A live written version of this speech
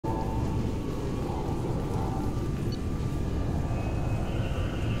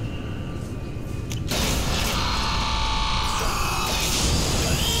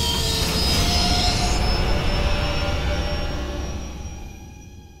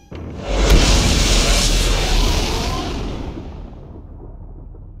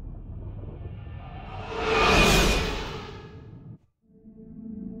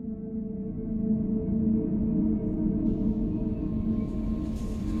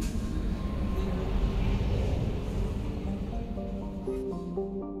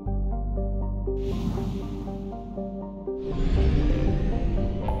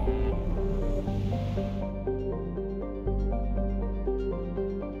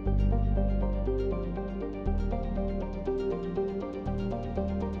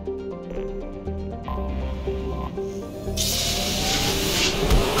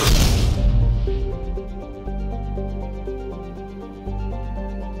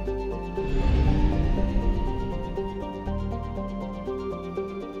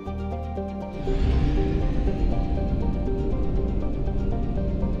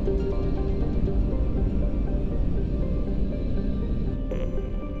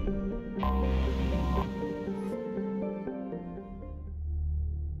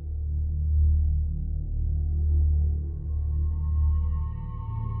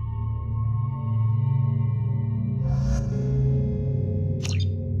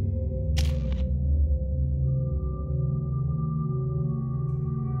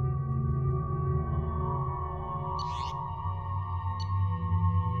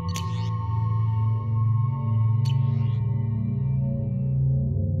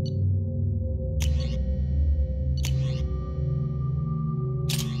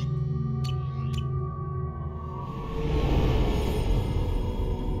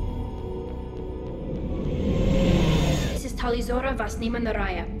Zora Vasnima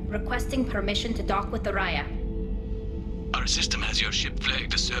Naraya, requesting permission to dock with the Raya. Our system has your ship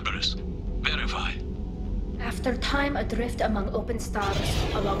flagged as Cerberus. Verify. After time adrift among open stars,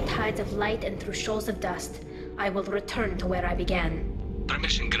 along tides of light and through shoals of dust, I will return to where I began.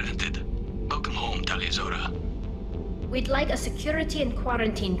 Permission granted. Welcome home, Tali'Zorah. We'd like a security and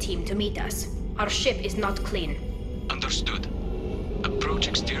quarantine team to meet us. Our ship is not clean. Understood. Approach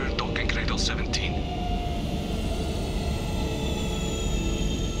exterior docking cradle 17.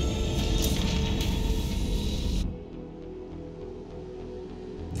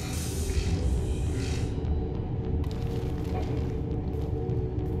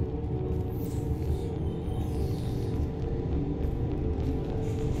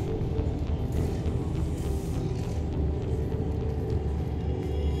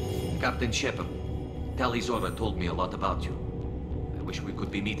 Captain Shepard, Tali'Zorah told me a lot about you. I wish we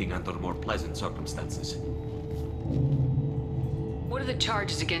could be meeting under more pleasant circumstances. What are the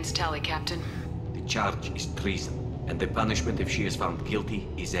charges against Tali, Captain? The charge is treason, and the punishment if she is found guilty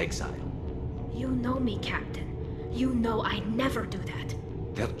is exile. You know me, Captain. You know I never do that.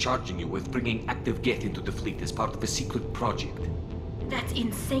 They're charging you with bringing active Geth into the fleet as part of a secret project. That's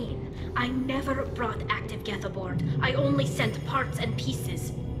insane. I never brought active Geth aboard. I only sent parts and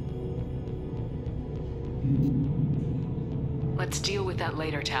pieces. Let's deal with that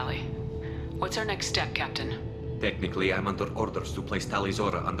later, Tali. What's our next step, Captain? Technically, I'm under orders to place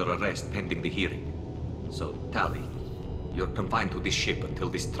Tali'Zorah under arrest pending the hearing. So, Tali, you're confined to this ship until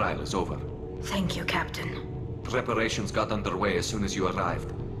this trial is over. Thank you, Captain. Preparations got underway as soon as you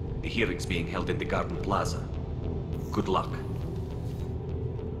arrived. The hearing's being held in the Garden Plaza. Good luck.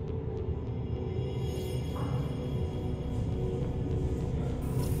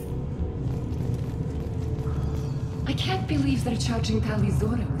 I can't believe they're charging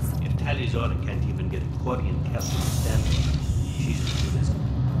Tali'Zorah with... If Tali'Zorah can't even get a Quarian captain to stand for her, she's as good as...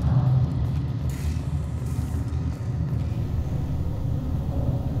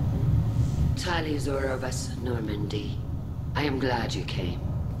 Tali'Zorah vas Normandy. I am glad you came.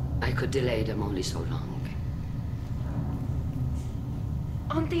 I could delay them only so long.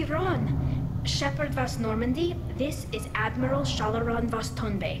 Auntie Ron! Shepard vas Normandy, this is Admiral Shalaran vas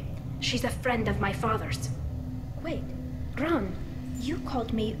Tonbe. She's a friend of my father's. Wait, Ron, you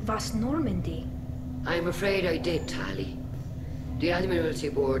called me vas Normandy. I'm afraid I did, Tali. The Admiralty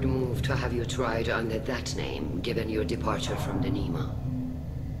Board moved to have you tried under that name, given your departure from the Nima.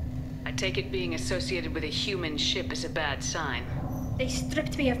 I take it being associated with a human ship is a bad sign. They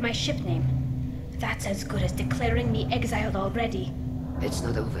stripped me of my ship name. That's as good as declaring me exiled already. It's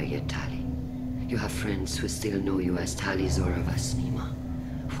not over yet, Tali. You have friends who still know you as Tali'Zorah vas Nima.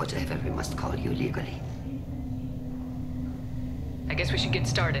 Whatever we must call you legally. I guess we should get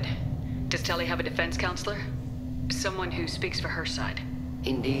started. Does Tali have a defense counselor? Someone who speaks for her side.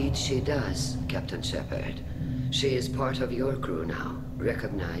 Indeed she does, Captain Shepard. She is part of your crew now,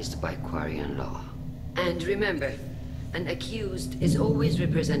 recognized by Quarian law. And remember, an accused is always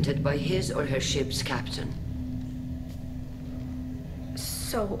represented by his or her ship's captain.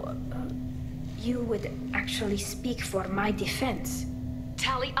 So, you would actually speak for my defense?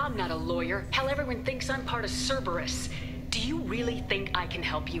 Tali, I'm not a lawyer. Hell, everyone thinks I'm part of Cerberus. Do you really think I can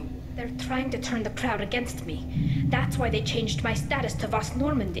help you? They're trying to turn the crowd against me. That's why they changed my status to Vas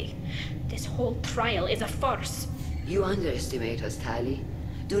Normandy. This whole trial is a farce. You underestimate us, Tali.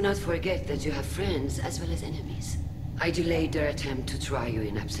 Do not forget that you have friends as well as enemies. I delayed their attempt to try you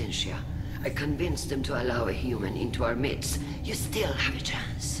in absentia. I convinced them to allow a human into our midst. You still have a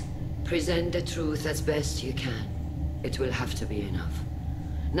chance. Present the truth as best you can. It will have to be enough.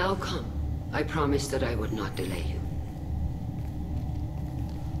 Now come. I promised that I would not delay you.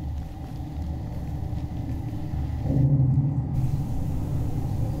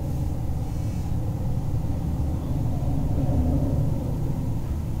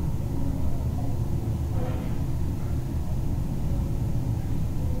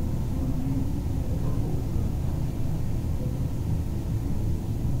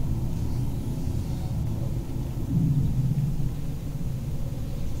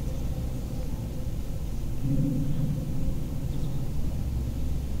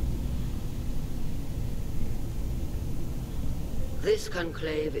 This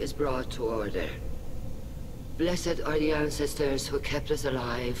conclave is brought to order. Blessed are the ancestors who kept us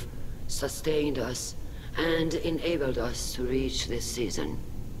alive, sustained us, and enabled us to reach this season.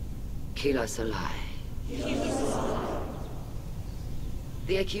 Keep us alive.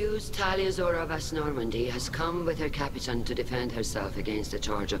 The accused Tali'Zorah vas Normandy has come with her captain to defend herself against a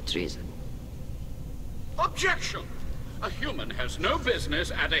charge of treason. Objection! A human has no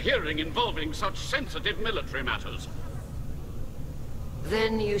business at a hearing involving such sensitive military matters.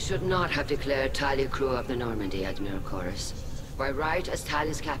 Then you should not have declared Tali crew of the Normandy, Admiral Chorus. By right as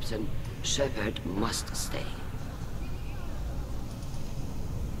Tali's captain, Shepard must stay.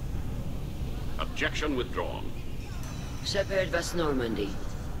 Objection withdrawn. Shepard was Normandy.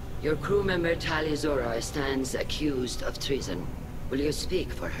 Your crew member Tali Zora stands accused of treason. Will you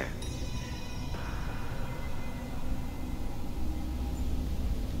speak for her?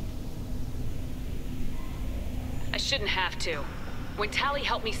 I shouldn't have to. When Tali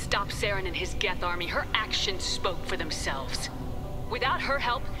helped me stop Saren and his Geth army, her actions spoke for themselves. Without her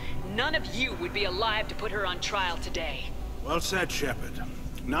help, none of you would be alive to put her on trial today. Well said, Shepard.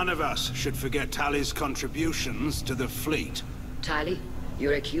 None of us should forget Tali's contributions to the fleet. Tali,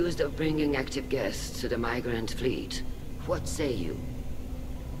 you're accused of bringing active Geth to the migrant fleet. What say you?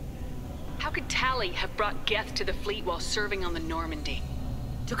 How could Tali have brought Geth to the fleet while serving on the Normandy?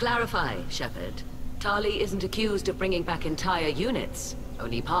 To clarify, Shepard, Tali isn't accused of bringing back entire units,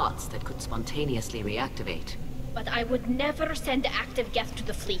 only parts that could spontaneously reactivate. But I would never send active Geth to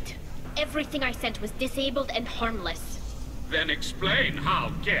the fleet. Everything I sent was disabled and harmless. Then explain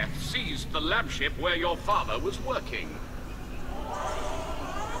how Geth seized the lab ship where your father was working.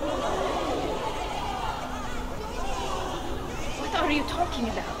 What are you talking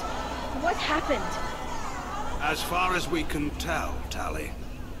about? What happened? As far as we can tell, Tali,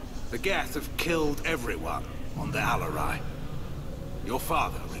 the Geth have killed everyone on the Alarai. Your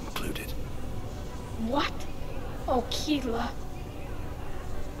father included. What? Oh, Keela.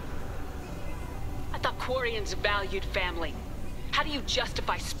 I thought Quarians valued family. How do you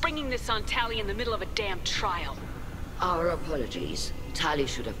justify springing this on Tali in the middle of a damn trial? Our apologies. Tali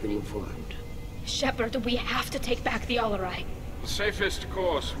should have been informed. Shepard, we have to take back the Alarai. The safest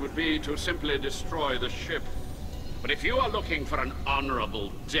course would be to simply destroy the ship. But if you are looking for an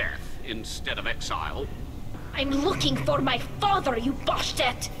honorable death instead of exile... I'm looking for my father, you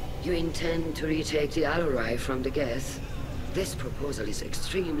bastet! You intend to retake the Alarai from the Geth? This proposal is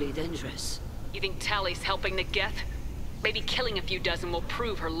extremely dangerous. You think Tali's helping the Geth? Maybe killing a few dozen will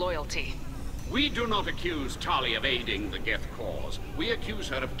prove her loyalty. We do not accuse Tali of aiding the Geth cause. We accuse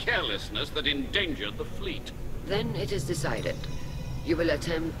her of carelessness that endangered the fleet. Then it is decided. You will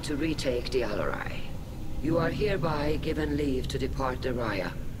attempt to retake the Alarai. You are hereby given leave to depart the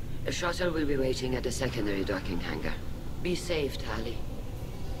Raya. A shuttle will be waiting at the secondary docking hangar. Be safe, Tali.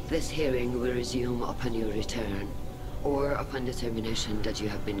 This hearing will resume upon your return, or upon determination that you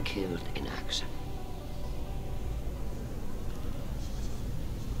have been killed in action.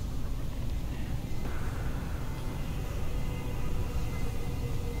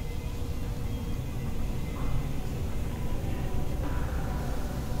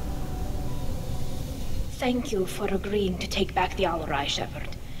 Thank you for agreeing to take back the Alarai, Shepard.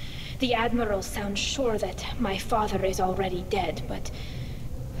 The Admiral sounds sure that my father is already dead, but...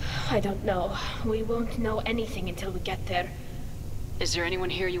 I don't know. We won't know anything until we get there. Is there anyone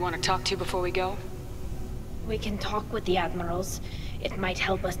here you want to talk to before we go? We can talk with the Admirals. It might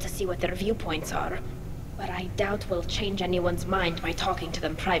help us to see what their viewpoints are. But I doubt we'll change anyone's mind by talking to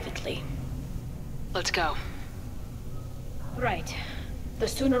them privately. Let's go. Right. The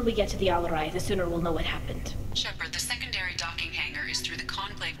sooner we get to the Alarai, the sooner we'll know what happened. Shepard, the secondary docking hangar is through the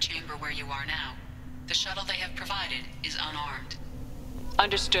conclave chamber where you are now. The shuttle they have provided is unarmed.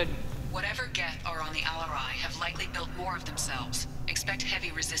 Understood. Whatever Geth are on the Alarai have likely built more of themselves. Expect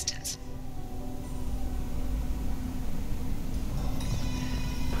heavy resistance.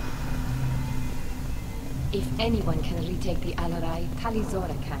 If anyone can retake the Alarai, Tali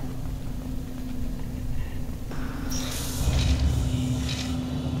Zora can.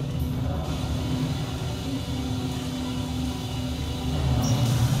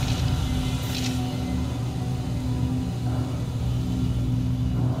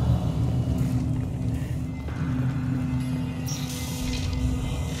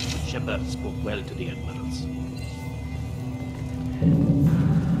 Shepard spoke well to the Admirals.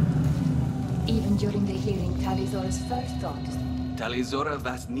 Even during the hearing, Tali Zora's first thought... Tali Zora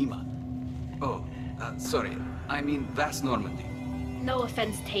Vas Nima. Oh, sorry. I mean Vas Normandy. No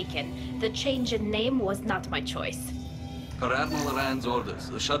offense taken. The change in name was not my choice. Per Admiral Rand's orders,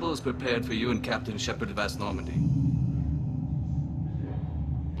 the shuttle is prepared for you and Captain Shepard Vas Normandy.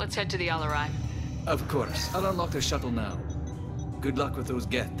 Let's head to the Alarai. Of course. I'll unlock the shuttle now. Good luck with those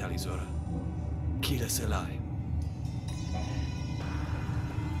Geth, Tali Zora. Kila Selai.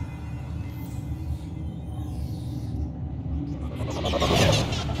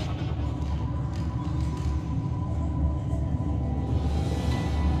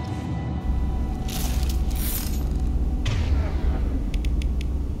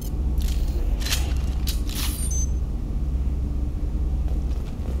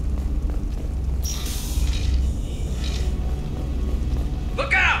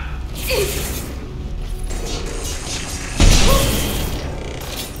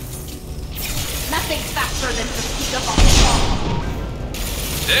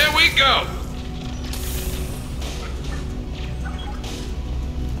 There we go!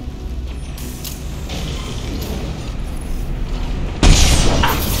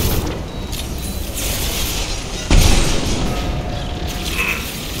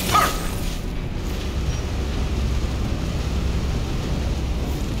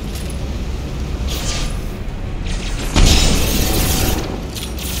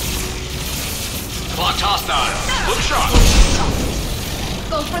 Clocked hostile. Good shot.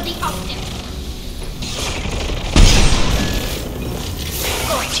 Go for the optic.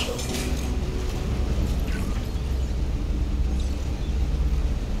 Got you.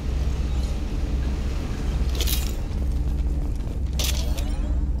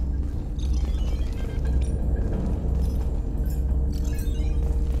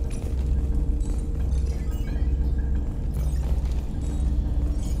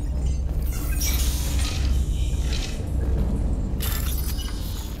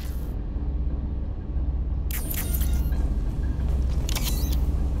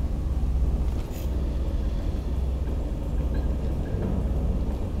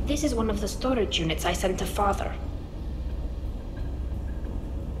 This is one of the storage units I sent to Father.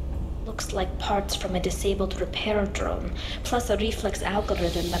 Looks like parts from a disabled repair drone, plus a reflex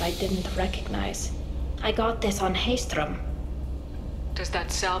algorithm that I didn't recognize. I got this on Haystrom. Does that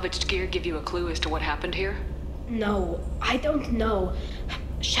salvaged gear give you a clue as to what happened here? No, I don't know.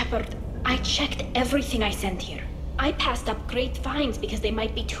 Shepard, I checked everything I sent here. I passed up great finds because they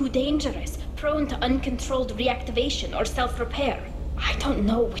might be too dangerous, prone to uncontrolled reactivation or self-repair. I don't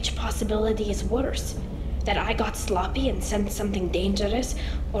know which possibility is worse. That I got sloppy and sent something dangerous,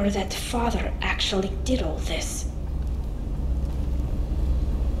 or that Father actually did all this.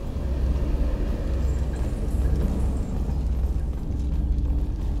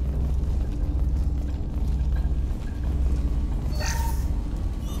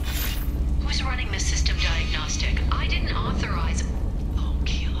 Who's running the system diagnostic? I didn't authorize... Oh,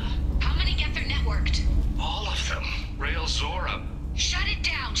 Keela. How many get their networked? All of them. Rail Zora. Shut it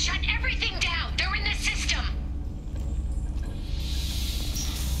down! Shut everything down! They're in the system!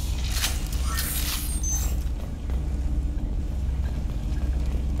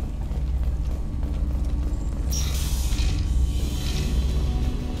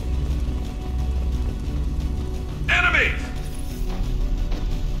 Enemy!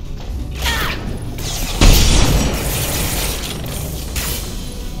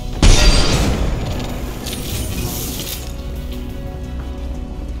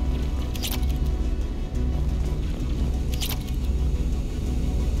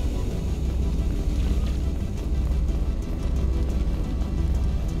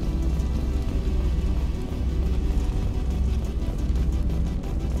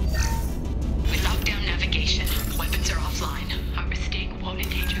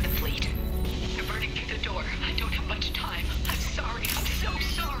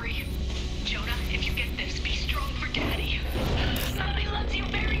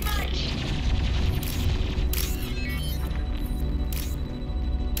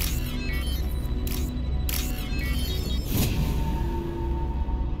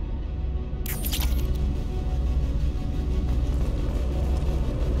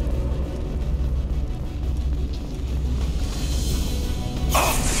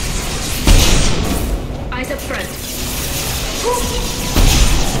 Eyes up front.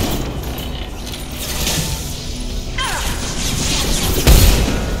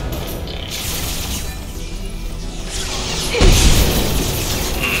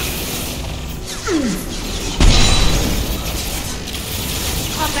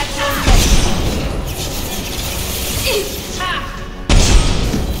 Combat zone ready.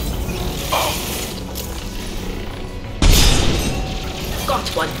 Got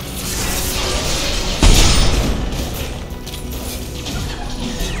one.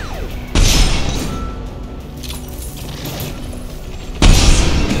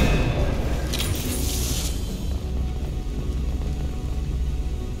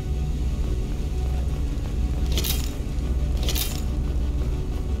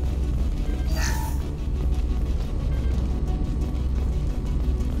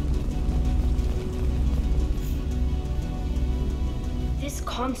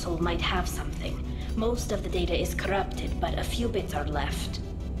 Console might have something. Most of the data is corrupted, but a few bits are left.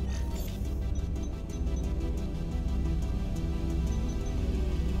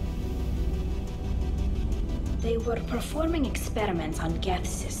 They were performing experiments on Geth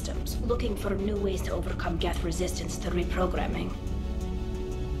systems, looking for new ways to overcome Geth resistance to reprogramming.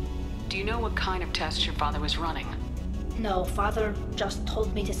 Do you know what kind of tests your father was running? No, Father just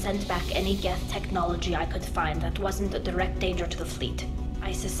told me to send back any Geth technology I could find that wasn't a direct danger to the fleet.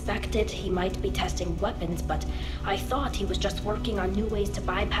 I suspected he might be testing weapons, but I thought he was just working on new ways to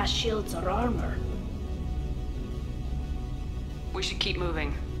bypass shields or armor. We should keep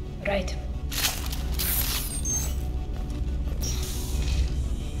moving. Right.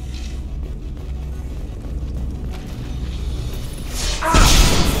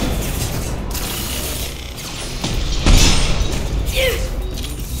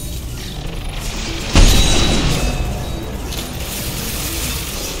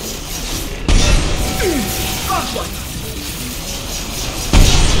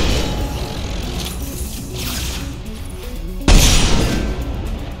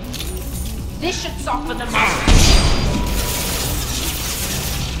 This should soften them up.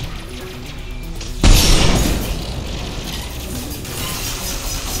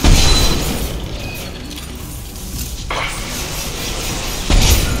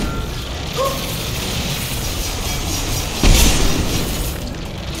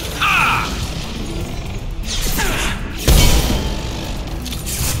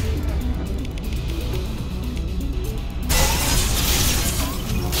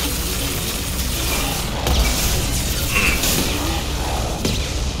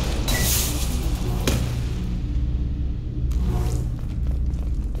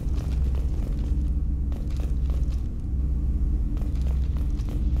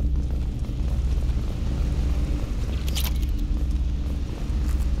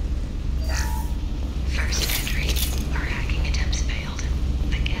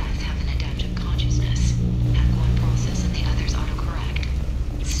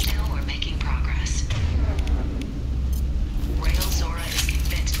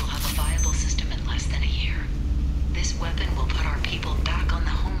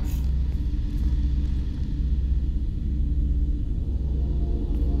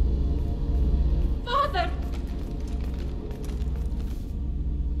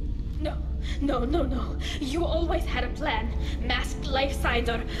 No. You always had a plan. Masked life signs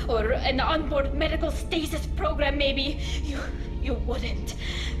or an onboard medical stasis program, maybe. You wouldn't.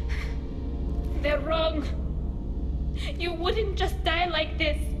 They're wrong. You wouldn't just die like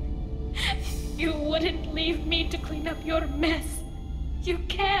this. You wouldn't leave me to clean up your mess. You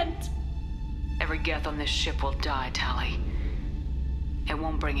can't. Every Geth on this ship will die, Tali. It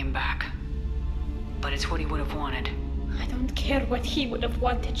won't bring him back. But it's what he would have wanted. I don't care what he would have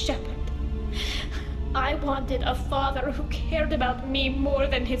wanted, Shepard. I wanted a father who cared about me more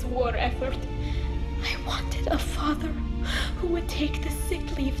than his war effort. I wanted a father who would take the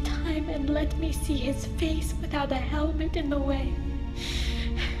sick leave time and let me see his face without a helmet in the way.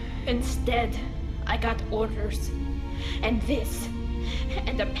 Instead, I got orders. And this.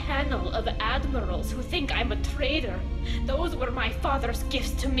 And a panel of admirals who think I'm a traitor. Those were my father's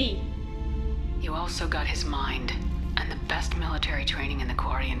gifts to me. You also got his mind, and the best military training in the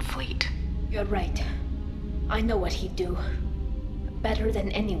Quarian fleet. You're right. I know what he'd do. Better than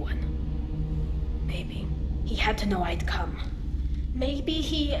anyone. Maybe he had to know I'd come. Maybe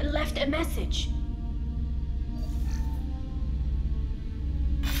he left a message.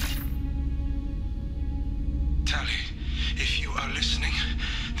 Tali, if you are listening,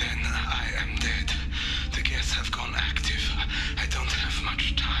 then I am dead. The Geth have gone active. I don't have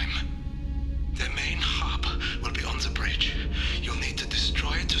much time. Their main hub will be on the bridge. You'll need to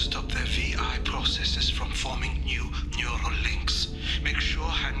destroy it to stop their VI processes from forming new neural links. Make sure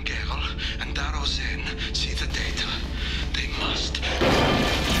Hangerl and Darozen see the data. They must.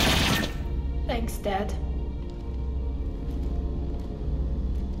 Thanks, Dad.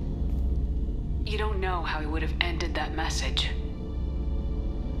 You don't know how he would have ended that message.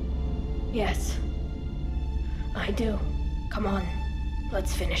 Yes. I do. Come on.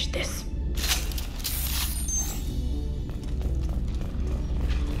 Let's finish this.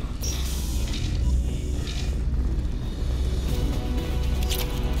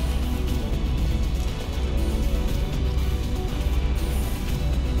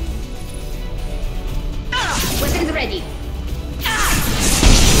 Weapons ready.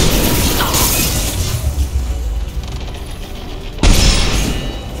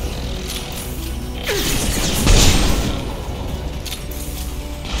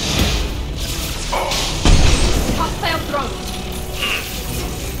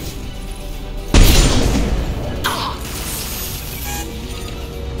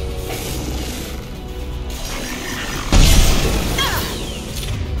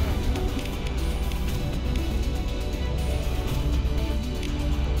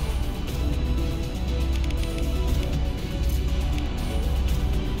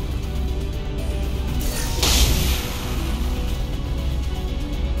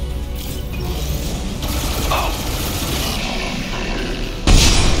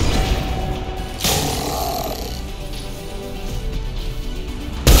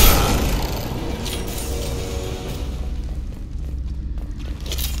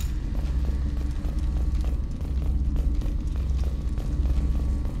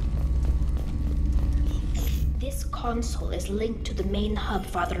 console is linked to the main hub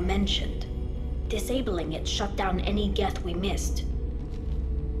Father mentioned. Disabling it shut down any geth we missed.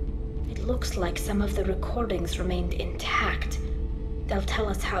 It looks like some of the recordings remained intact. They'll tell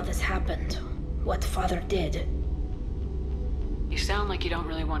us how this happened, what Father did. You sound like you don't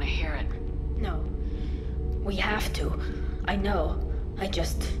really want to hear it. No. We have to. I know.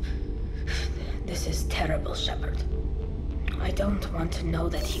 This is terrible, Shepard. I don't want to know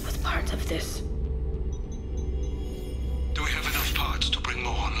that he was part of this. Do we have enough parts to bring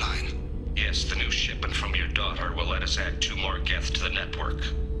more online? Yes, the new shipment from your daughter will let us add 2 more geth to the network.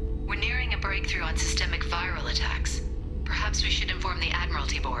 We're nearing a breakthrough on systemic viral attacks. Perhaps we should inform the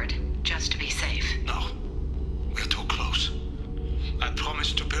Admiralty Board, just to be safe. No. We're too close. I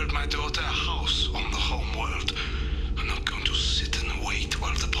promised to build my daughter a house on the home world. I'm not going to sit and wait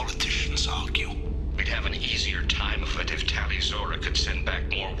while the politicians argue. We'd have an easier time of it if Tali Zora could send back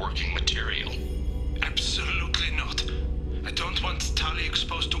more working material. Absolutely not. I don't want Tali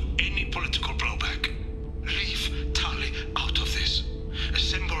exposed to any political blowback. Leave Tali out of this.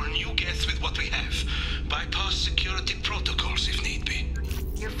 Assemble new geth with what we have. Bypass security protocols if need be.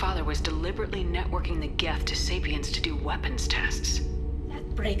 Your father was deliberately networking the geth to Sapiens to do weapons tests.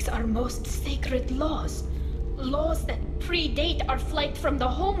 That breaks our most sacred laws. Laws that predate our flight from the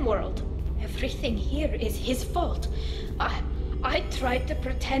homeworld. Everything here is his fault. I tried to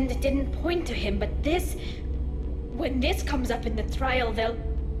pretend it didn't point to him, but this... When this comes up in the trial, they'll...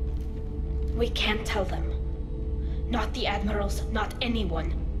 We can't tell them. Not the admirals, not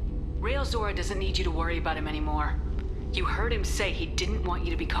anyone. Rail Zora doesn't need you to worry about him anymore. You heard him say he didn't want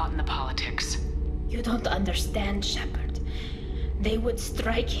you to be caught in the politics. You don't understand, Shepard. They would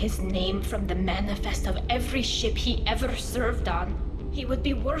strike his name from the manifest of every ship he ever served on. He would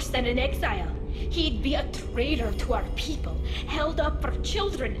be worse than an exile. He'd be a traitor to our people, held up for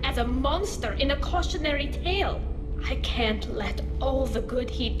children as a monster in a cautionary tale. I can't let all the good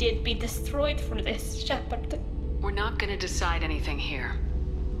he did be destroyed for this, Shepard. We're not gonna decide anything here.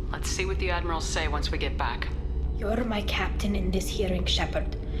 Let's see what the Admirals say once we get back. You're my captain in this hearing,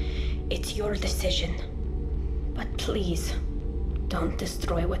 Shepard. It's your decision. But please, don't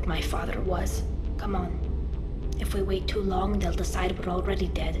destroy what my father was. Come on. If we wait too long, they'll decide we're already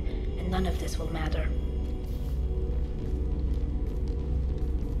dead, and none of this will matter.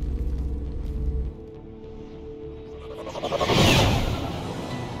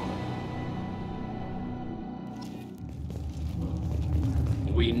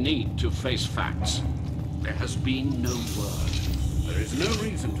 We need to face facts. There has been no word. There is no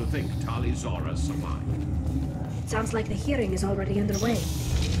reason to think Tali Zora survived. It sounds like the hearing is already underway.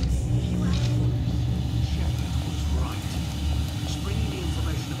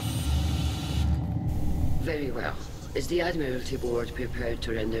 Very well. Is the Admiralty Board prepared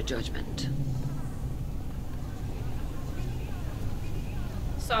to render judgment?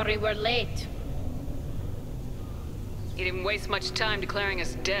 Sorry we're late. You didn't waste much time declaring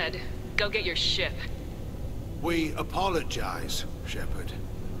us dead. Go get your ship. We apologize, Shepard.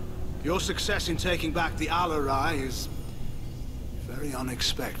 Your success in taking back the Alarai is... very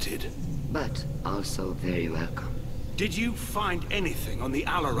unexpected. But also very welcome. Did you find anything on the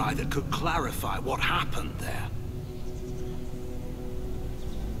Alarai that could clarify what happened there?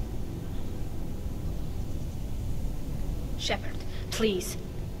 Shepard, please.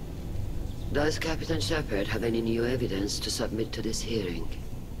 Does Captain Shepard have any new evidence to submit to this hearing?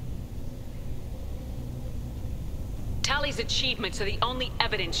 Tali's achievements are the only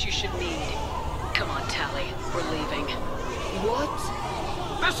evidence you should need. Come on, Tali. We're leaving.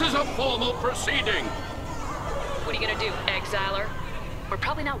 What? This is a formal proceeding! What are you gonna do, exiler? We're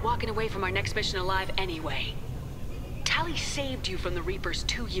probably not walking away from our next mission alive anyway. Tali saved you from the Reapers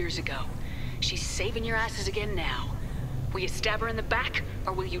 2 years ago. She's saving your asses again now. Will you stab her in the back,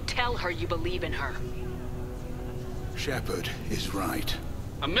 or will you tell her you believe in her? Shepard is right.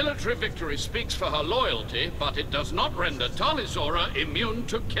 A military victory speaks for her loyalty, but it does not render Tali Zora immune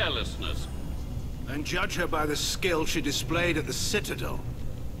to carelessness. And judge her by the skill she displayed at the Citadel.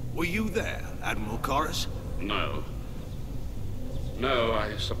 Were you there, Admiral Chorus? No. No,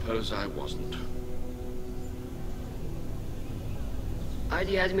 I suppose I wasn't. Are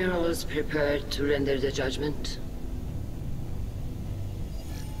the Admirals prepared to render the judgment?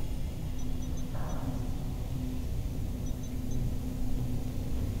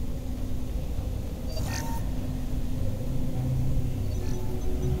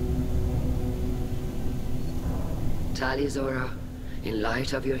 Tali Zora, in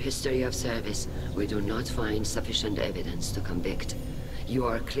light of your history of service, we do not find sufficient evidence to convict. You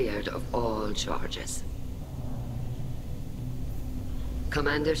are cleared of all charges.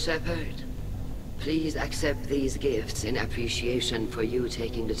 Commander Shepard, Please accept these gifts in appreciation for you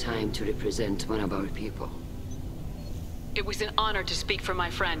taking the time to represent one of our people. It was an honor to speak for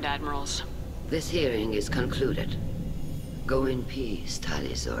my friend, Admirals. This hearing is concluded. Go in peace,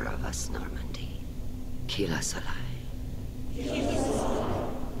 Tali Zora Vas Normandy. Kila Salai.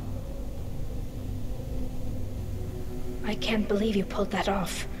 I can't believe you pulled that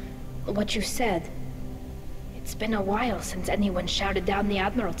off. What you said. It's been a while since anyone shouted down the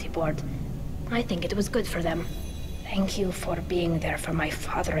Admiralty Board. I think it was good for them. Thank you for being there for my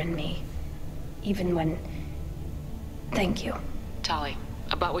father and me. Even when... Thank you. Tali,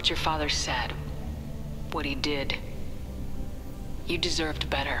 about what your father said. What he did. You deserved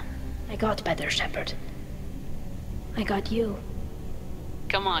better. I got better, Shepard. I got you.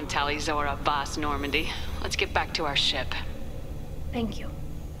 Come on, Tali Zora Vas Normandy. Let's get back to our ship. Thank you,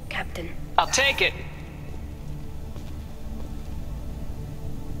 Captain. I'll take it!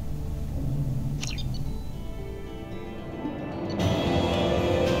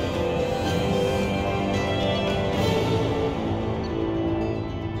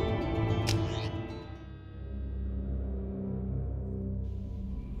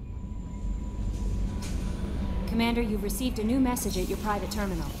 Commander, you've received a new message at your private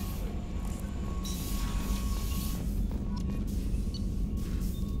terminal.